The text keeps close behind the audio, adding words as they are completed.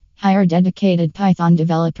Hire dedicated Python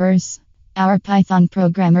developers. Our Python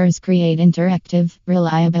programmers create interactive,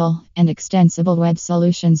 reliable, and extensible web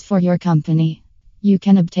solutions for your company. You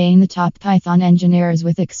can obtain the top Python engineers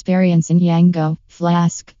with experience in Django,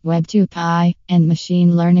 Flask, Web2Py, and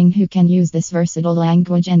machine learning who can use this versatile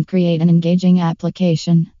language and create an engaging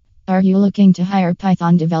application. Are you looking to hire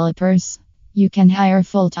Python developers? You can hire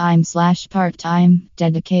full-time/part-time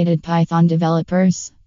dedicated Python developers.